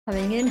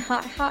Coming in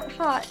hot, hot,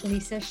 hot,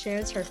 Lisa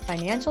shares her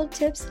financial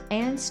tips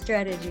and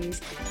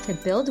strategies to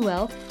build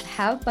wealth,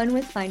 have fun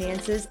with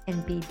finances,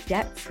 and be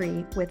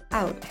debt-free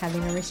without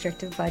having a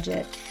restrictive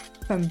budget.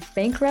 From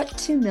bankrupt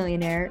to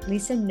millionaire,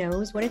 Lisa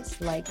knows what it's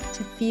like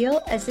to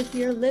feel as if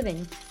you're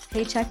living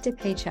paycheck to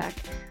paycheck.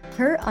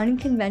 Her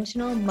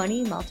unconventional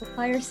money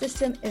multiplier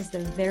system is the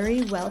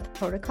very wealth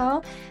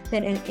protocol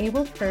that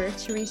enabled her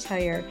to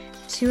retire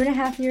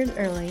 2.5 years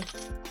early,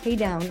 pay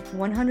down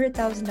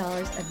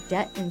 $100,000 of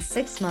debt in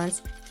 6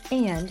 months,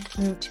 and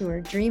move to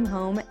her dream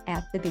home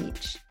at the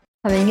beach.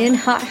 Coming in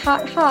hot,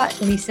 hot, hot,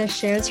 Lisa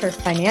shares her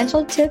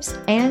financial tips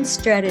and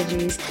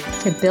strategies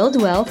to build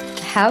wealth,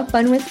 have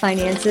fun with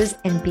finances,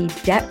 and be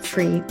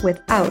debt-free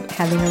without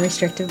having a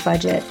restrictive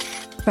budget.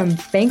 From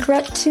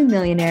bankrupt to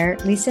millionaire,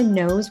 Lisa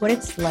knows what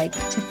it's like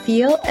to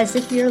feel as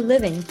if you're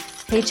living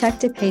paycheck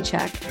to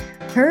paycheck.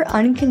 Her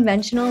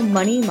unconventional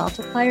money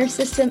multiplier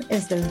system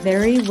is the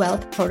very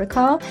wealth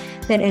protocol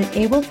that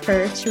enabled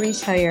her to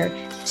retire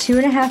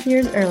 2.5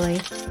 years early,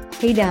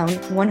 pay down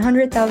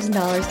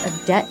 $100,000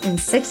 of debt in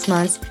 6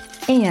 months,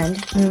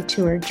 and move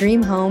to her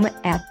dream home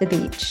at the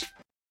beach.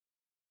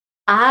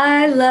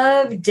 I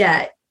love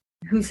debt.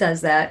 Who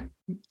says that?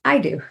 I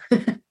do.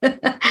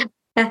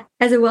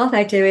 As a wealth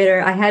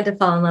activator, I had to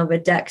fall in love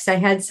with debt because I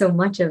had so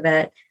much of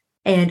it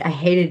and I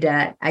hated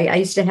debt. I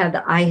used to have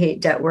the I hate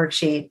debt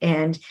worksheet,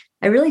 and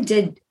I really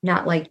did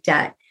not like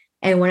debt.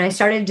 And when I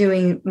started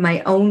doing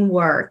my own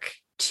work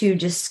to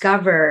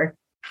discover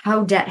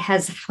how debt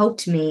has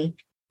helped me,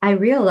 I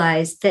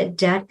realized that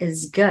debt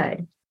is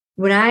good.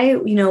 When I,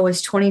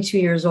 was 22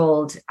 years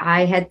old,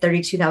 I had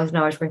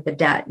 $32,000 worth of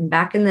debt. And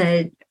back in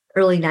the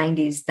early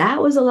 90s,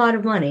 that was a lot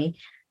of money.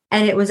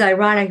 And it was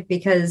ironic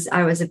because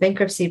I was a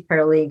bankruptcy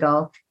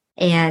paralegal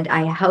and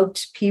I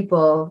helped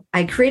people.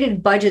 I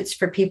created budgets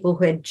for people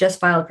who had just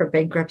filed for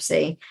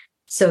bankruptcy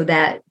so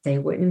that they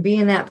wouldn't be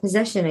in that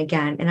position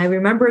again. And I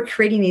remember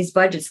creating these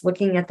budgets,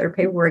 looking at their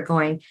paperwork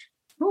going,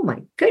 oh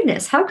my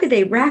goodness, how could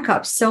they rack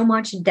up so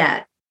much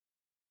debt?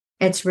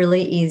 It's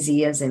really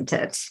easy, isn't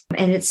it?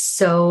 And it's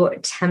so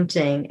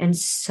tempting. And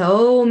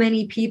so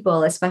many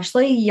people,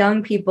 especially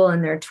young people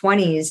in their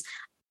 20s,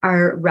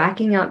 are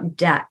racking up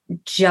debt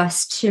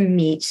just to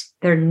meet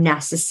their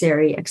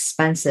necessary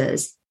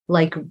expenses,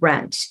 like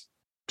rent.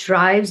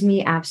 Drives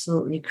me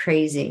absolutely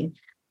crazy.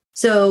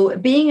 So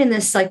being in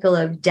this cycle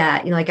of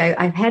debt,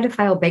 I've had to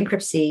file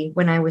bankruptcy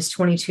when I was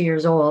 22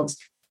 years old.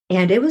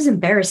 And it was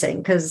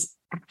embarrassing because,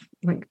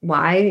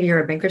 why?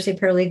 You're a bankruptcy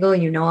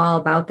paralegal, you know all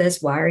about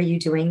this. Why are you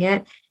doing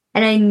it?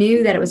 And I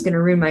knew that it was going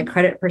to ruin my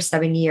credit for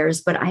 7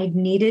 years, but I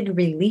needed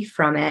relief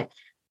from it.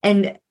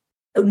 And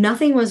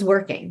nothing was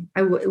working.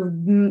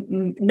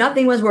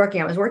 Nothing was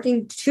working. I was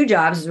working 2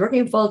 jobs. I was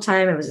working full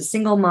time. I was a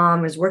single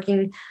mom.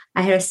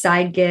 I had a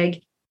side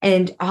gig,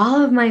 and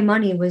all of my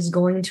money was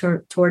going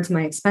towards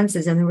my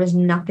expenses, and there was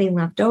nothing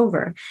left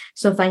over.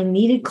 So if I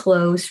needed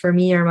clothes for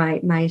me or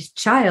my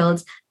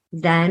child,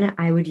 then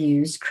I would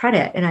use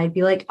credit, and I'd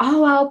be like,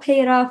 oh, I'll pay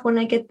it off when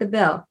I get the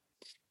bill.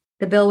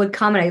 The bill would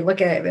come, and I'd look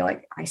at it and be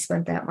like, I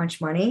spent that much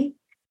money.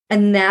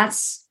 And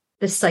that's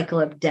the cycle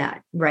of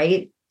debt,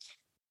 right?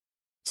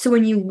 So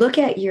when you look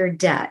at your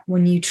debt,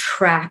 when you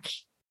track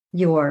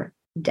your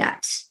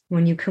debt,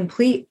 when you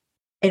complete,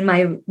 in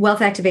my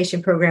wealth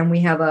activation program,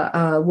 we have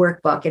a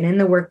workbook, and in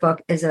the workbook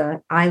is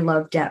a I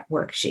love debt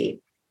worksheet.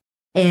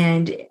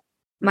 And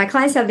my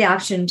clients have the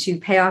option to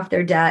pay off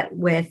their debt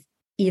with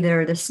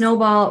either the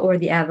snowball or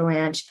the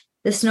avalanche.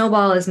 The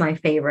snowball is my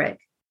favorite.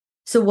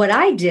 So what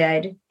I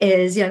did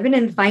is, I've been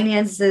in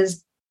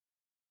finances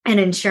and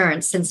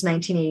insurance since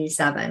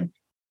 1987.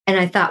 And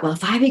I thought, well,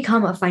 if I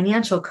become a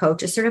financial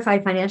coach, a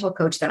certified financial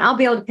coach, then I'll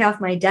be able to pay off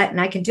my debt and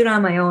I can do it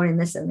on my own and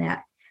this and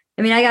that.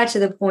 I mean, I got to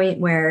the point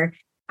where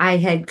I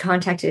had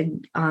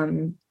contacted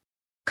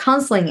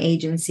counseling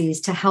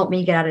agencies to help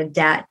me get out of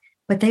debt,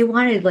 but they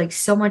wanted like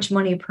so much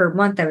money per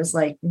month. I was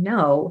like,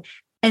 no.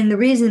 And the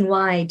reason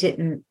why I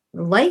didn't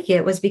like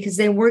it was because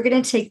they were going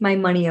to take my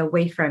money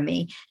away from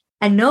me.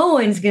 And no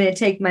one's going to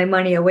take my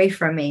money away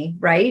from me,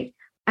 right?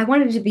 I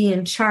wanted to be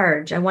in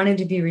charge. I wanted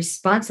to be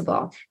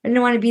responsible. I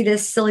didn't want to be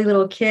this silly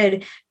little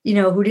kid,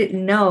 who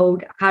didn't know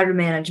how to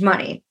manage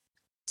money.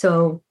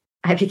 So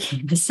I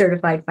became a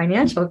certified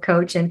financial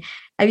coach, and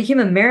I became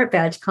a merit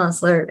badge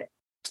counselor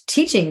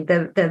teaching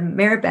the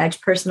merit badge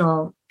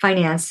personal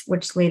finance,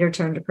 which later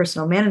turned to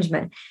personal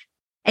management.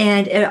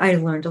 And I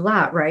learned a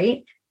lot,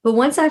 right? But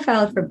once I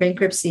filed for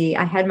bankruptcy,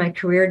 I had my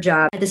career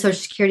job at the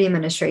Social Security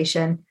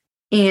Administration,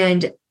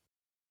 and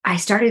I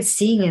started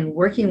seeing and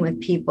working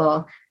with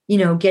people,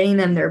 getting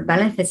them their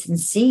benefits and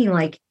seeing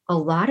like a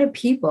lot of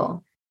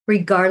people,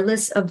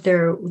 regardless of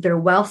their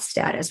wealth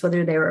status,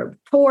 whether they were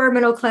poor,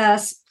 middle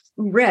class,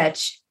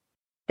 rich,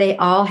 they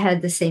all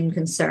had the same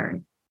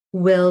concern.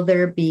 Will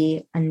there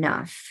be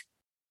enough?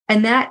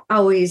 And that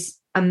always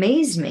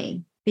amazed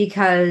me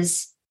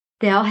because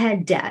they all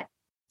had debt.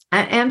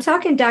 I'm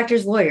talking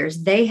doctors,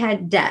 lawyers. They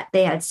had debt.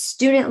 They had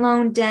student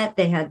loan debt.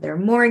 They had their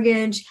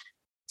mortgage.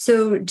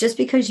 So just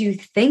because you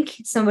think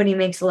somebody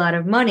makes a lot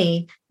of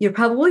money, you're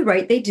probably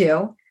right, they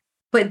do.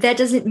 But that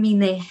doesn't mean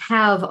they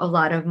have a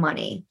lot of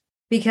money.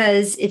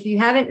 Because if you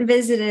haven't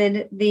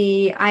visited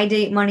the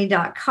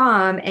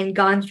idatemoney.com and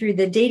gone through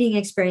the dating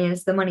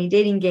experience, the money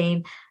dating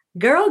game,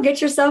 girl,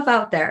 get yourself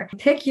out there.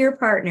 Pick your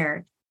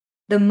partner.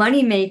 The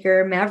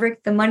moneymaker,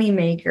 Maverick the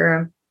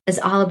moneymaker, is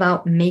all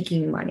about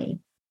making money.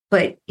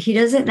 But he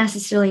doesn't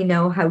necessarily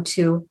know how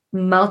to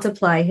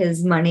multiply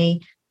his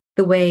money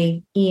the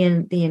way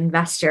Ian, the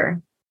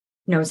investor,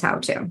 knows how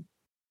to.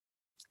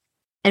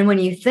 And when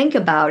you think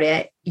about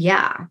it,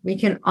 yeah, we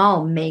can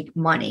all make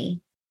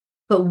money.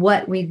 But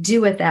what we do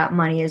with that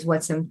money is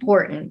what's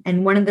important.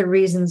 And one of the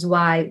reasons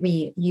why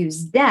we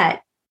use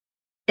debt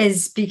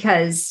is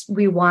because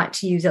we want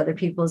to use other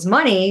people's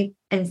money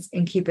and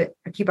keep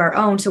our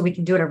own so we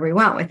can do whatever we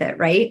want with it,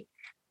 right?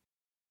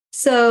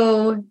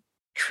 So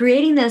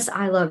creating this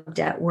I Love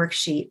Debt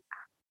worksheet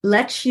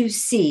lets you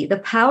see the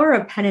power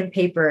of pen and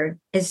paper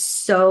is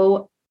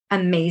so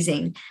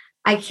amazing.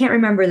 I can't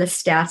remember the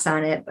stats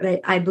on it, but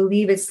I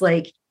believe it's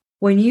like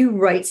when you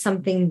write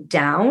something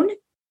down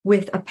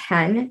with a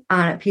pen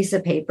on a piece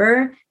of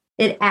paper,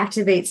 it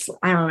activates,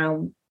 I don't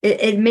know,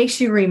 it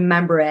makes you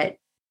remember it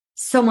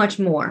so much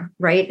more,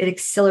 right? It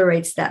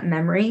accelerates that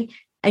memory,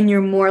 and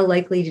you're more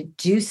likely to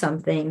do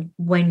something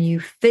when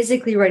you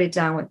physically write it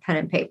down with pen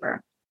and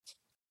paper.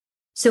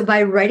 So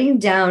by writing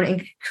down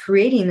and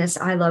creating this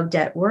I Love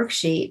Debt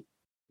worksheet,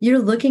 you're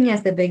looking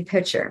at the big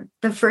picture.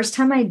 The first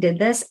time I did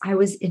this, I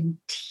was in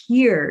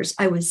tears.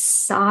 I was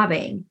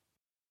sobbing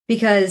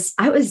because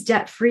I was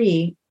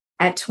debt-free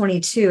at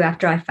 22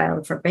 after I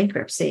filed for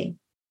bankruptcy.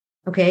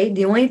 Okay.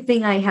 The only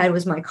thing I had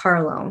was my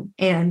car loan.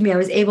 And I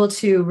was able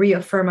to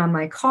reaffirm on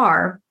my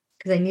car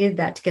because I needed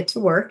that to get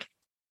to work.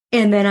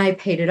 And then I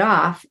paid it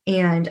off.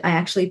 And I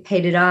actually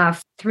paid it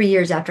off 3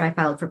 years after I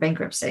filed for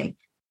bankruptcy.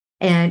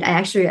 And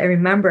I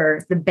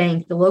remember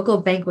the local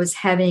bank was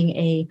having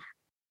a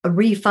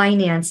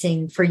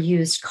refinancing for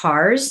used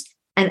cars.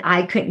 And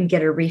I couldn't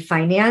get a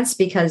refinance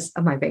because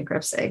of my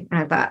bankruptcy. And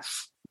I thought,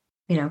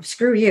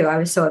 screw you. I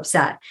was so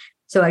upset.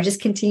 So I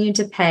just continued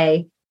to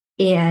pay,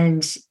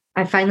 and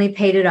I finally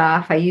paid it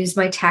off. I used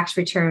my tax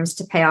returns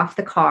to pay off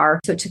the car.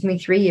 So it took me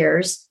 3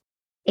 years,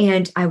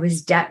 and I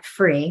was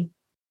debt-free,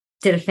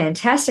 did a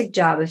fantastic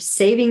job of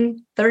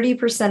saving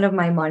 30% of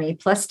my money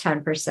plus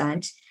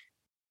 10%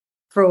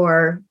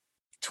 for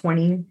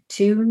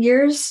 22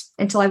 years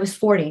until I was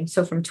 40.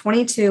 So from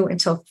 22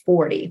 until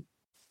 40.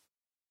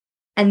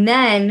 And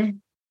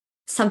then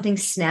something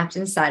snapped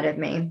inside of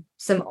me,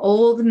 some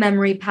old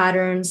memory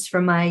patterns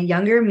from my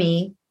younger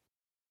me,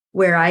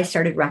 where I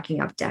started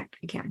racking up debt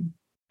again.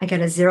 I got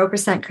a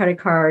 0% credit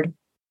card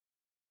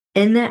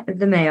in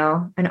the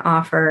mail, an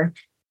offer,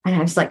 and I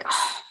was like,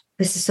 oh,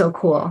 this is so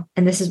cool.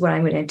 And this is what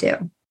I'm going to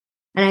do.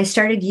 And I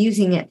started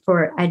using it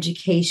for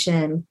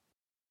education,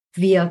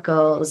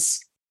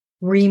 vehicles,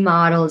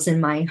 remodels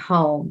in my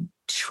home,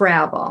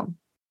 travel.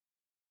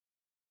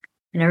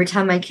 And every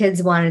time my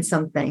kids wanted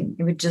something,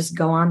 it would just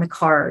go on the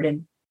card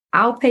and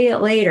I'll pay it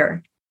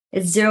later.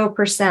 It's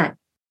 0%.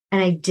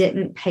 And I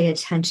didn't pay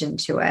attention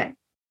to it.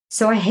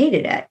 So I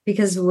hated it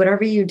because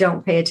whatever you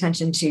don't pay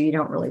attention to, you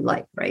don't really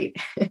like, right?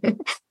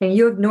 And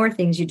you ignore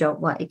things you don't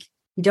like.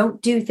 You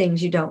don't do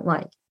things you don't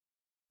like.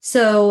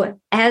 So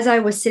as I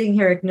was sitting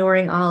here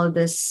ignoring all of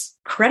this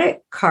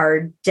credit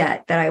card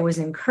debt that I was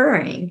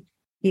incurring,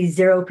 these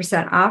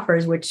 0%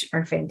 offers, which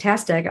are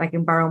fantastic, I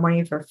can borrow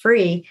money for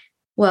free.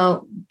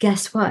 Well,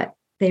 guess what?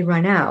 They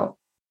run out.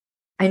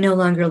 I no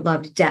longer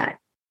loved debt.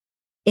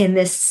 And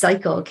this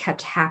cycle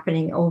kept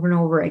happening over and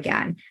over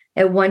again.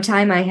 At one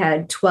time, I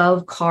had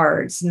 12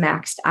 cards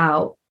maxed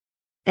out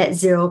at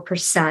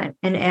 0%.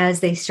 And as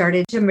they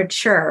started to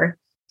mature,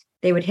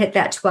 they would hit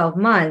that 12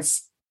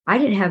 months. I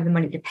didn't have the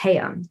money to pay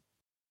them.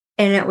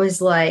 And it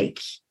was like,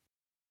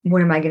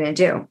 what am I going to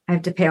do? I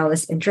have to pay all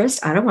this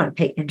interest. I don't want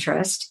to pay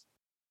interest.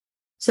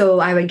 So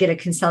I would get a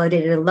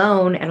consolidated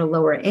loan at a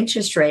lower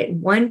interest rate. At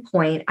one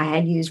point, I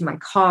had used my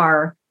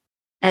car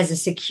as a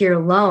secure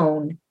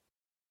loan,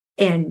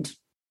 and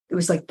it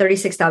was like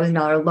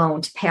 $36,000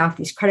 loan to pay off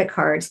these credit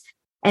cards.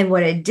 And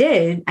what it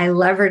did, I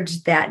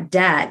leveraged that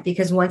debt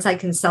because once I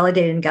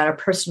consolidated and got a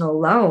personal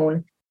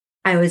loan,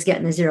 I was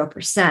getting the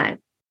 0%.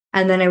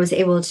 And then I was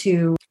able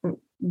to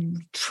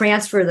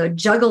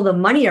juggle the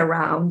money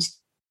around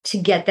to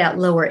get that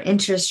lower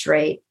interest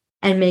rate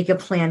and make a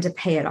plan to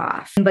pay it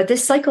off. But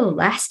this cycle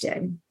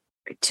lasted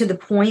to the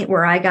point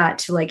where I got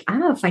to like,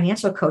 I'm a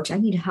financial coach. I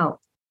need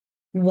help.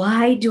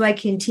 Why do I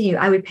continue?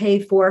 I would pay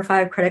 4 or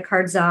 5 credit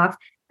cards off.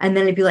 And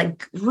then it'd be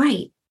like,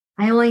 great,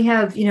 I only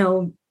have,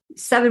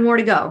 7 more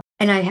to go.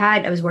 And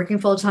I was working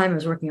full time. I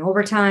was working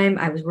overtime.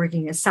 I was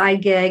working a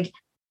side gig.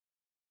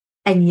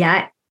 And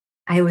yet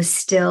I was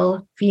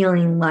still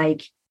feeling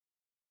like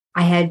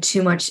I had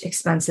too much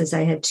expenses.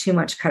 I had too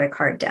much credit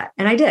card debt.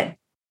 And I did.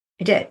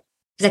 Because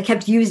I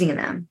kept using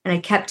them and I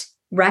kept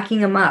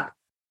racking them up.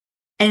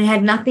 And it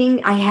had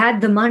nothing. I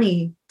had the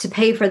money to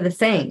pay for the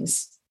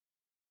things.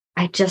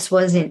 I just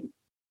wasn't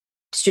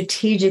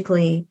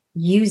strategically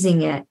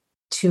using it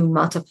to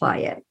multiply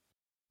it.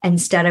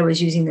 Instead, I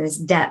was using this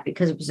debt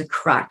because it was a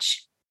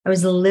crutch. I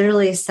was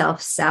literally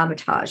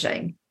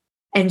self-sabotaging.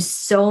 And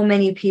so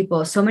many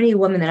people, so many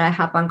women that I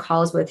hop on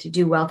calls with to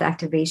do wealth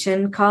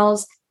activation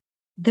calls,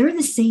 they're in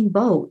the same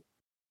boat.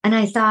 And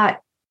I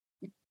thought,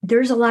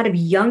 there's a lot of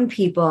young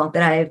people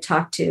that I have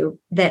talked to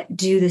that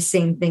do the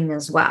same thing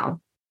as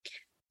well.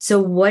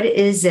 So what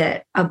is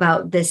it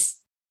about this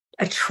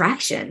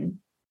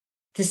attraction,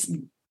 this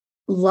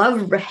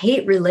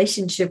love-hate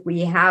relationship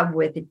we have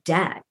with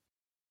debt?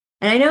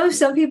 And I know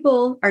some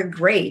people are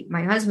great.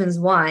 My husband's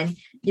one.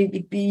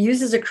 He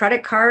uses a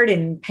credit card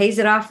and pays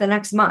it off the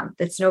next month.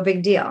 It's no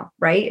big deal,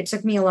 right? It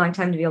took me a long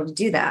time to be able to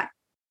do that.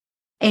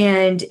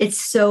 And it's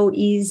so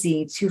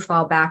easy to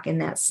fall back in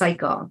that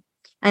cycle.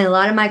 And a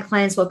lot of my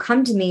clients will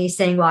come to me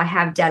saying, well, I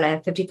have debt. I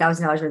have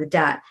 $50,000 worth of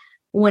debt.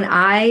 When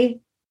I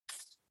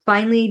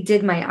finally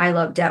did my I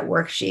Love Debt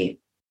worksheet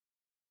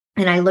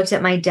and I looked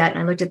at my debt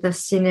and I looked at the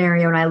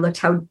scenario and I looked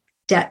how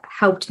debt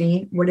helped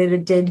me, what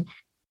it did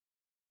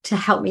to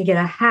help me get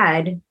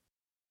ahead,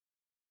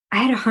 I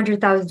had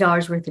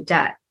 $100,000 worth of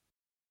debt,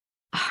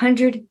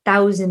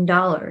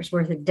 $100,000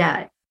 worth of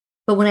debt.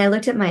 But when I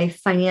looked at my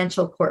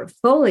financial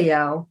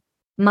portfolio,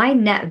 my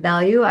net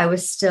value, I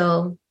was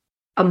still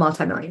a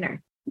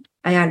multimillionaire.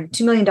 I had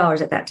 $2 million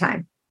at that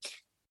time.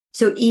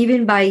 So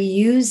even by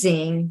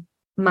using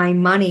my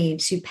money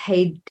to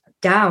pay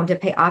off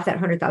that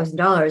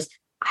 $100,000,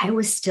 I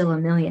was still a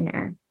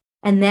millionaire.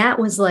 And that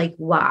was like,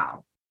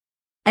 wow.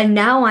 And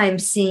now I'm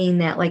seeing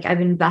that, like, I've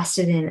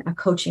invested in a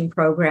coaching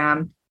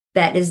program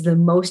that is the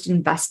most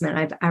investment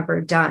I've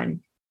ever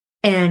done.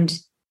 And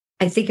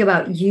I think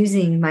about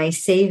using my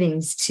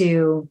savings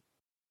to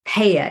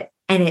pay it.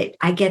 And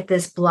I get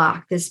this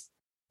block,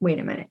 wait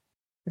a minute.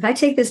 If I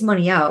take this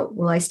money out,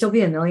 will I still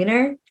be a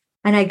millionaire?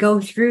 And I go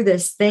through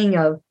this thing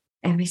of,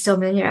 am I still a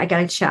millionaire? I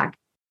got to check.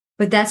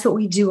 But that's what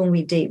we do when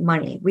we date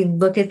money. We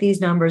look at these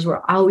numbers.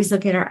 We're always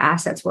looking at our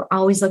assets. We're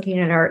always looking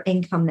at our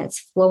income that's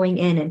flowing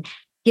in and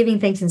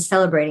giving thanks and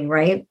celebrating,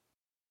 right?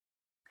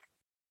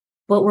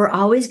 But we're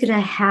always going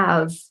to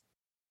have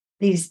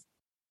these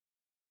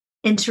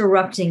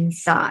interrupting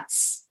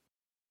thoughts,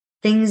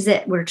 things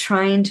that we're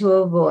trying to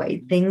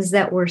avoid, things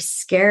that we're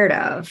scared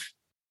of,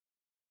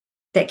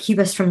 that keep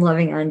us from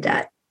living on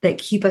debt, that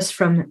keep us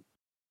from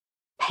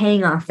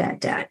paying off that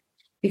debt.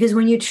 Because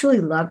when you truly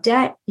love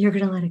debt, you're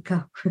going to let it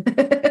go.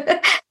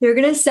 You're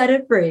going to set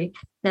it free.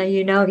 Now,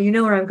 you know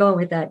where I'm going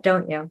with that,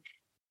 don't you?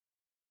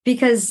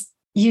 Because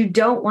you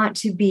don't want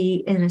to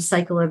be in a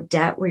cycle of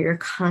debt where you're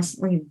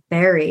constantly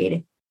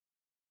buried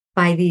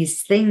by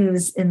these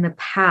things in the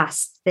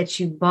past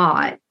that you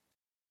bought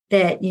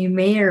that you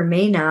may or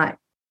may not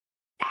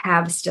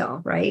have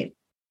still, right?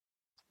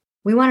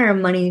 We want our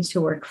money to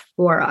work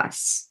for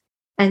us.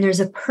 And there's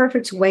a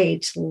perfect way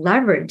to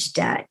leverage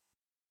debt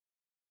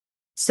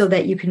so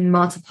that you can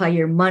multiply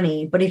your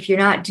money. But if you're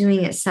not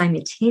doing it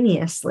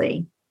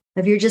simultaneously,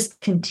 if you're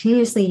just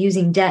continuously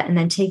using debt and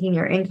then taking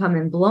your income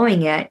and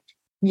blowing it,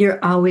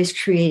 you're always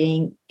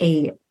creating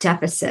a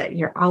deficit.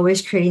 You're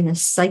always creating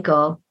this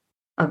cycle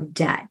of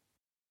debt.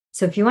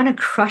 So if you want to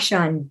crush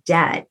on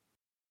debt,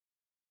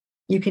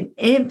 you can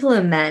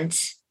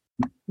implement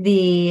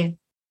the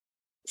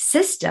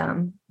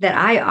system that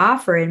I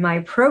offer in my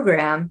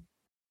program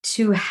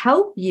to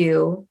help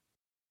you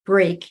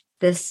break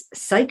this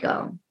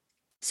cycle.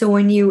 So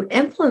when you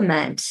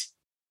implement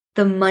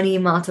the money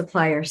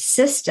multiplier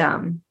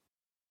system,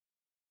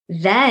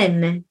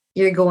 then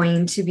you're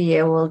going to be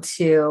able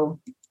to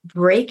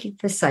break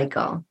the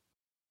cycle.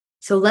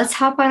 So let's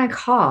hop on a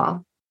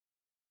call,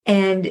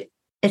 and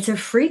it's a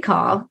free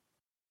call,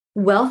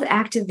 wealth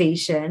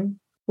activation,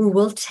 where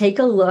we'll take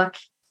a look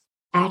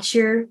at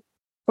your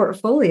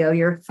portfolio,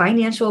 your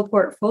financial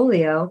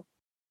portfolio,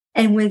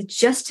 and with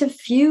just a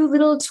few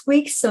little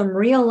tweaks, some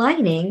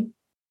realigning,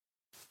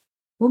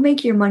 we'll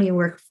make your money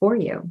work for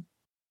you.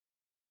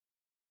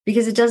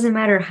 Because it doesn't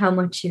matter how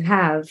much you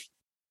have,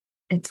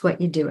 it's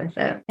what you do with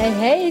it.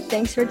 Hey,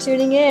 thanks for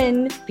tuning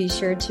in. Be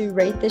sure to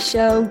rate the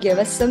show, give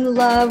us some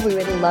love. We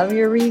would love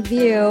your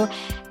review.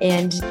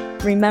 And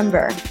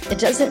remember, it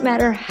doesn't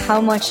matter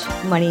how much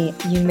money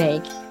you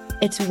make,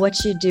 it's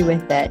what you do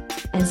with it.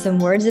 And some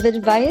words of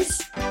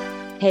advice: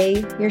 pay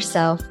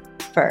yourself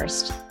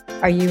first.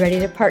 Are you ready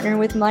to partner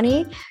with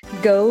money?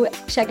 Go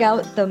check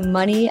out the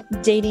money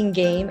dating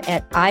game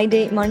at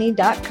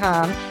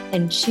idatemoney.com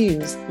and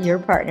choose your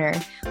partner.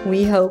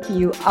 We hope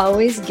you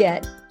always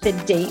get the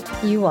date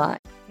you want.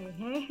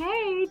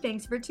 Hey,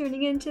 thanks for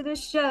tuning into the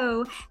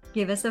show.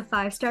 Give us a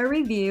 5-star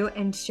review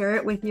and share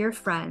it with your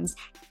friends.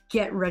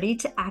 Get ready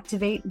to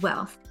activate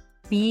wealth.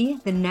 Be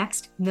the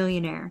next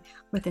millionaire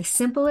with a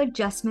simple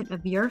adjustment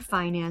of your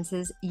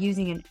finances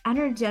using an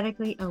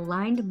energetically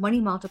aligned money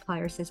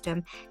multiplier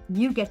system.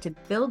 You get to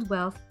build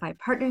wealth by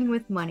partnering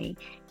with money.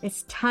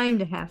 It's time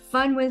to have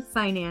fun with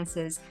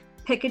finances.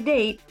 Pick a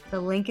date. The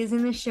link is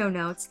in the show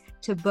notes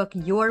to book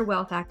your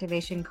wealth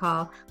activation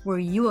call, where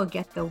you will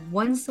get the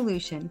one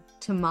solution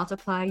to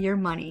multiply your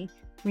money.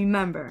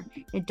 Remember,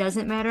 it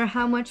doesn't matter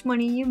how much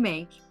money you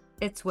make,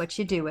 it's what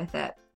you do with it.